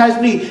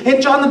baptize me.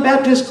 And John the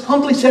Baptist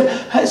humbly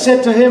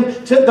said to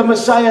him, to the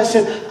Messiah,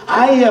 said,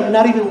 I am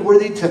not even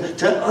worthy to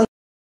unsandal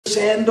your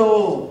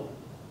sandal.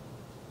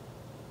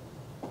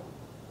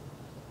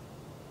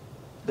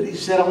 But he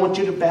said, I want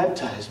you to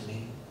baptize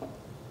me.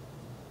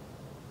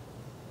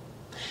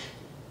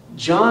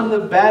 John the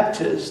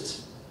Baptist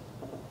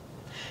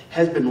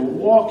has been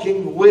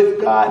walking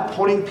with God,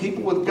 pointing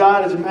people with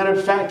God. As a matter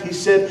of fact, he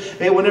said,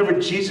 hey, whenever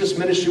Jesus'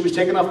 ministry was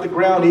taken off the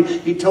ground,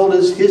 he told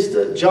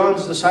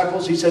John's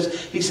disciples, he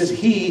says,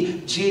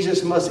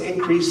 Jesus must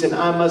increase and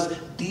I must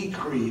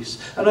decrease.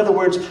 In other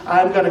words,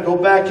 I'm going to go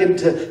back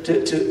into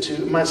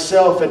to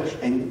myself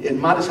and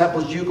my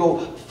disciples, you go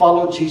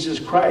follow Jesus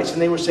Christ.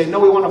 And they were saying,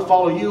 no, we want to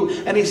follow you.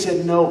 And he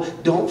said, no,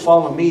 don't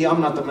follow me. I'm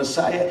not the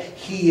Messiah.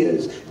 He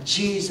is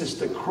Jesus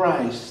the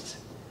Christ.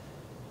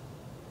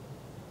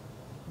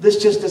 This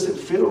just doesn't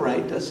feel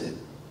right, does it?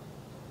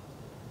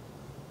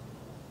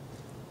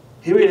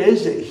 Here it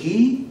is that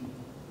he,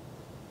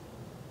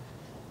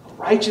 a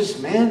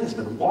righteous man that's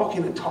been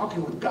walking and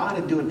talking with God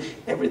and doing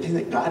everything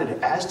that God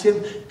had asked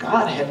him,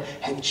 God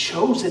had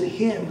chosen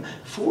him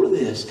for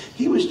this.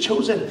 He was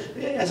chosen,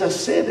 as I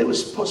said, it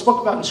was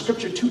spoke about in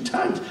Scripture 2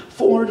 times,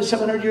 400 to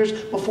 700 years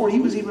before he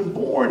was even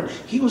born.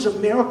 He was a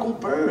miracle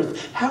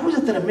birth. How is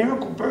it that a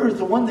miracle birth,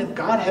 the one that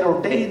God had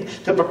ordained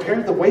to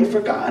prepare the way for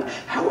God,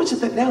 how is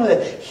it that now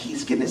that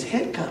he's getting his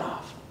head cut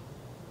off?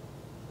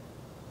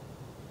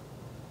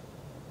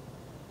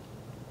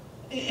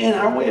 In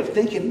our way of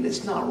thinking,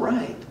 it's not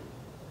right.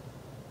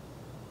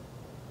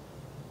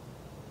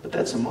 But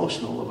that's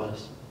emotional of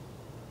us.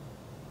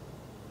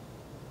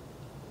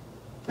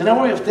 And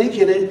our way of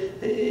thinking,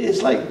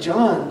 it's like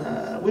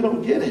John, we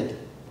don't get it.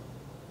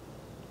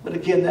 But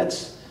again,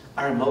 that's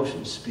our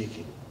emotions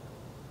speaking.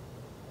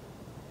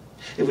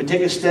 If we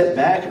take a step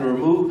back and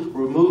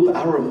remove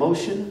our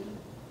emotion,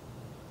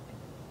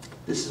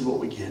 this is what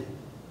we get.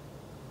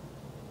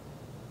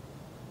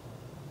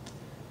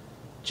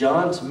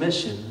 John's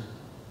mission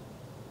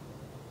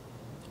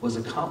was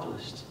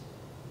accomplished.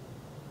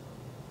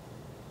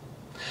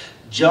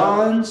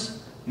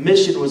 John's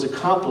mission was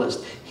accomplished.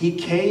 He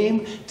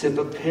came to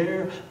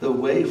prepare the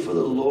way for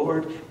the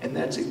Lord, and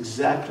that's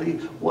exactly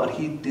what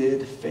he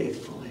did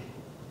faithfully.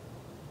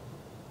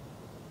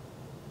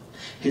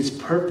 His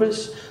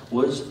purpose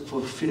was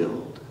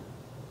fulfilled.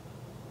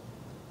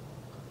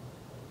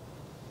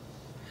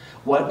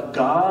 What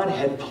God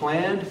had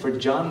planned for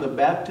John the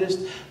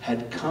Baptist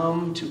had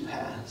come to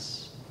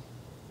pass.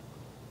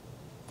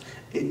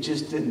 It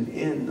just didn't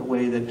end the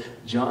way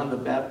that John the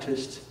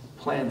Baptist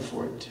planned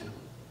for it to.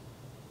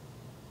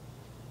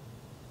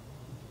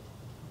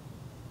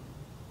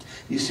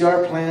 You see,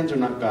 our plans are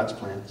not God's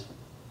plans.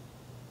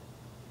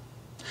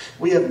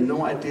 We have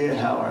no idea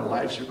how our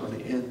lives are going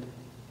to end.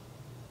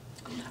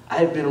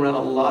 I've been around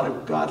a lot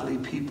of godly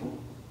people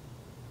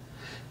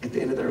at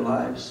the end of their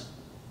lives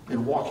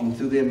and walking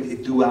through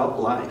them throughout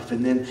life,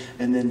 and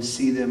then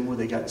see them where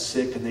they got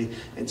sick,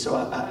 and so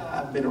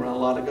I've been around a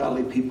lot of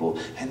godly people,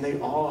 and they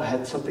all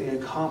had something in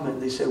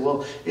common. They said,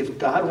 well, if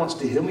God wants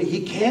to heal me,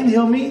 he can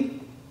heal me.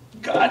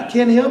 God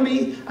can heal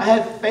me. I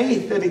have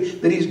faith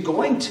that he's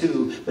going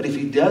to, but if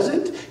he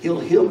doesn't, he'll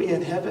heal me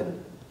in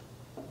heaven.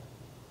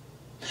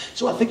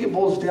 So I think it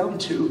boils down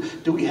to,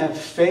 do we have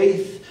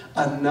faith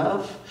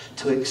enough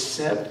to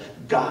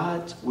accept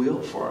God's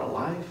will for our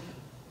life?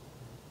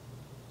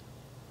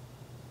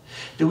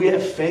 Do we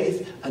have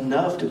faith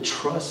enough to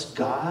trust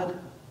God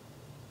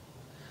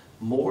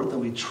more than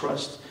we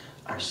trust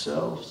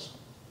ourselves?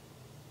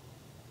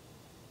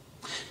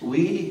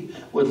 We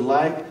would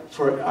like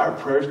for our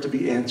prayers to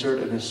be answered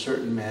in a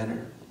certain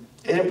manner.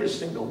 Every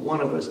single one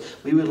of us,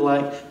 we would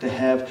like to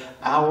have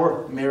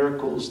our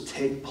miracles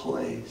take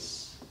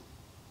place.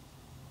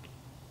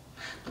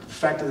 But the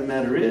fact of the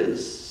matter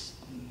is,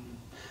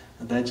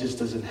 that just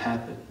doesn't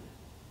happen.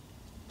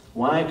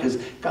 Why? Because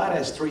God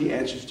has 3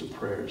 answers to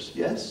prayers.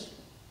 Yes,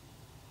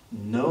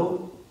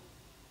 no,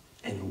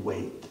 and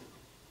wait.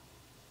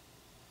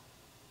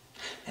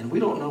 And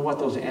we don't know what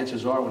those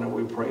answers are whenever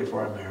we pray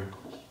for our miracles.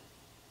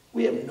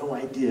 We have no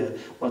idea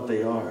what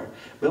they are.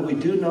 But we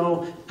do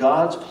know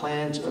God's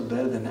plans are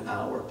better than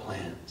our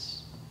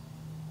plans.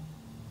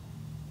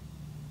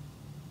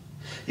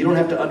 You don't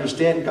have to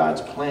understand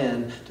God's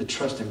plan to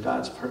trust in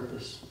God's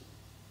purpose.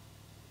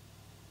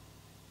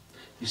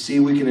 You see,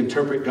 we can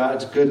interpret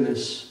God's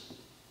goodness,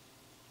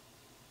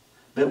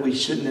 but we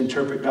shouldn't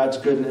interpret God's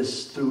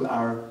goodness through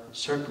our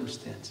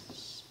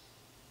circumstances.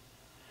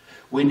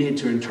 We need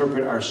to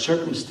interpret our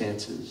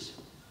circumstances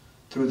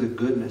through the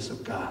goodness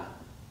of God.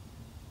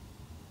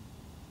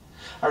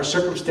 Our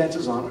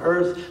circumstances on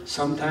earth,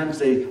 sometimes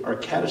they are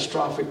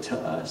catastrophic to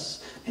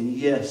us. And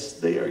yes,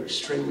 they are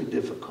extremely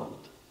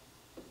difficult.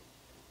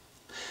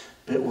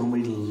 But when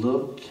we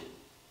look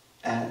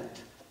at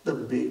the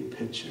big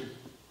picture,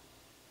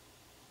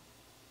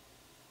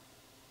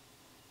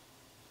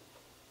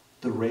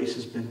 the race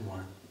has been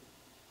won.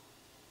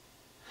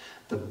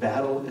 The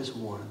battle is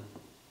won.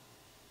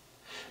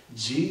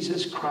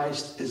 Jesus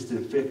Christ is the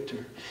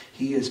victor.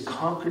 He has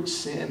conquered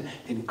sin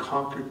and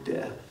conquered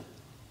death.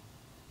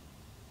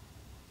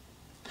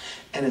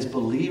 And as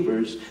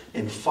believers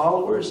and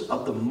followers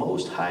of the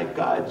Most High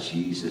God,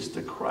 Jesus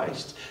the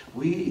Christ,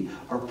 we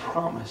are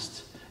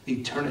promised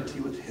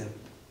eternity with Him.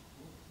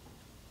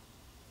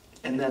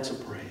 And that's a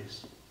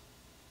praise.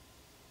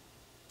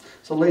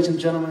 So, ladies and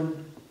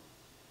gentlemen,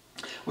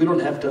 we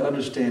don't have to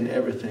understand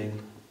everything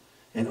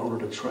in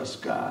order to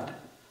trust God.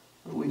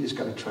 We just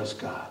got to trust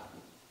God.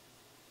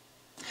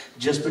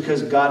 Just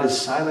because God is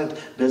silent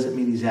doesn't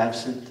mean He's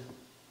absent.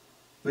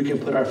 We can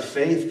put our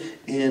faith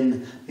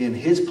in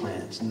His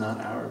plans, not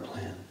our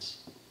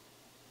plans.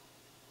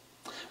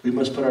 We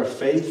must put our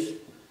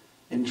faith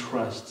and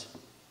trust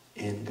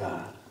in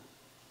God.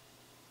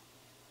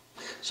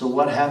 So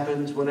what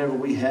happens whenever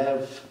we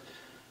have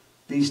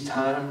these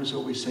times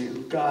where we say,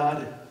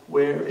 God,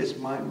 where is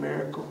my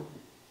miracle?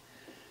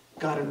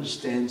 God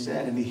understands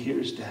that and He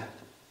hears that.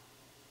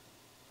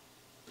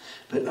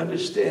 But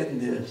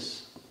understand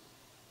this,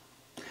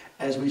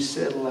 as we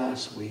said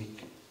last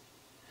week,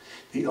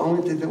 the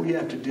only thing that we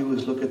have to do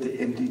is look at the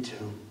empty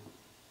tomb.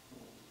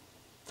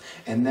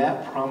 And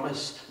that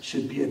promise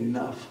should be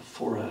enough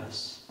for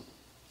us.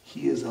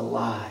 He is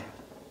alive.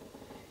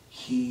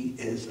 He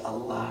is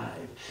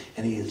alive.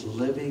 And He is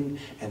living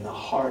in the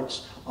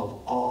hearts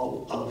of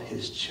all of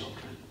His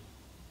children.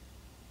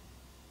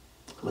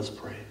 Let's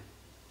pray.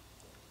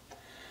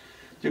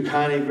 Dear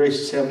kind and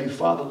gracious Heavenly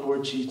Father,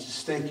 Lord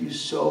Jesus, thank you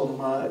so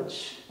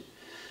much.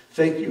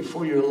 Thank you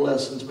for your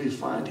lessons we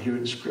find here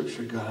in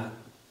Scripture, God.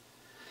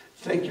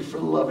 Thank you for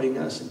loving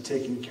us and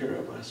taking care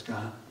of us,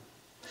 God.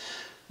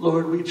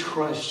 Lord, we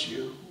trust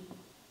you.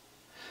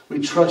 We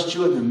trust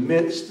you in the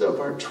midst of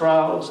our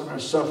trials and our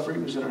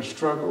sufferings and our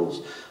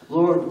struggles.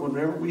 Lord,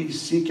 whenever we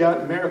seek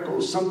out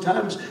miracles,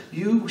 sometimes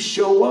you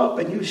show up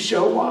and you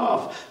show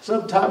off.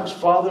 Sometimes,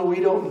 Father,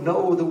 we don't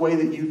know the way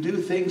that you do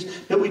things,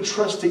 but we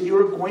trust that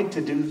you're going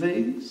to do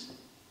things.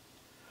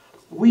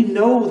 We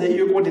know that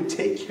you're going to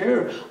take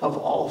care of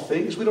all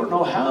things. We don't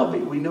know how,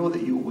 but we know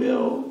that you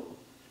will.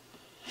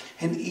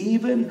 And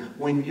even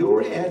when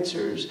your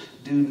answers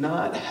do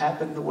not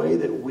happen the way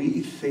that we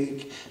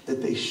think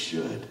that they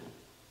should,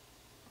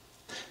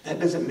 that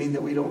doesn't mean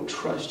that we don't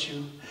trust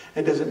you.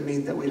 It doesn't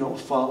mean that we don't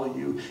follow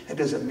you. It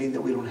doesn't mean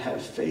that we don't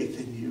have faith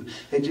in you.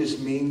 It just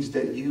means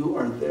that you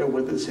are there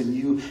with us and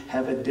you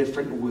have a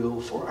different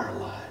will for our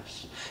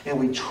lives. And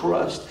we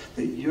trust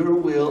that your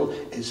will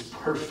is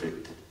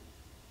perfect.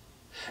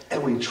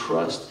 And we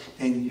trust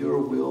in your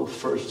will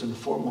first and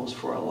foremost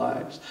for our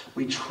lives.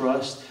 We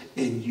trust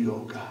in you, oh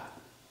God.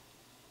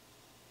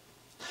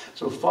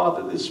 So,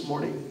 Father, this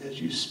morning,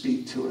 as you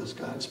speak to us,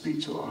 God,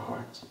 speak to our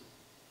hearts.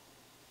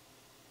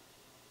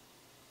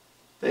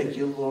 Thank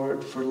you,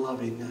 Lord, for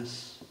loving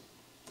us.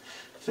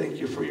 Thank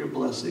you for your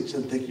blessings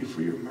and thank you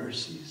for your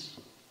mercies.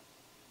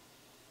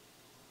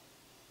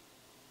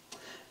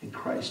 In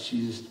Christ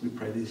Jesus, we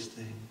pray these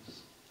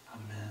things.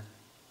 Amen.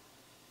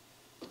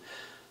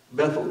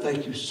 Bethel,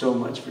 thank you so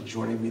much for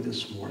joining me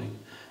this morning.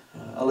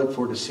 I look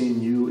forward to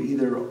seeing you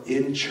either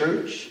in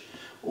church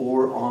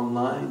or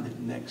online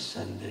next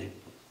Sunday.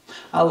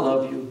 I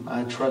love you.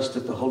 I trust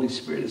that the Holy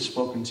Spirit has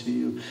spoken to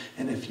you.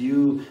 And if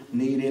you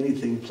need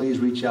anything, please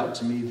reach out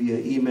to me via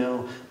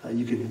email.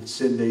 You can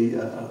send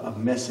a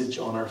message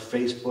on our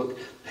Facebook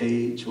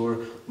page,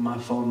 or my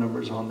phone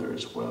number is on there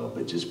as well.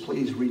 But just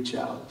please reach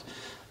out.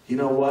 You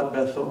know what,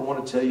 Bethel? I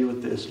want to tell you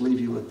with this, leave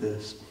you with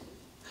this.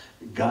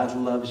 God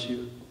loves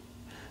you,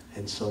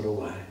 and so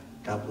do I.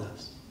 God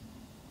bless.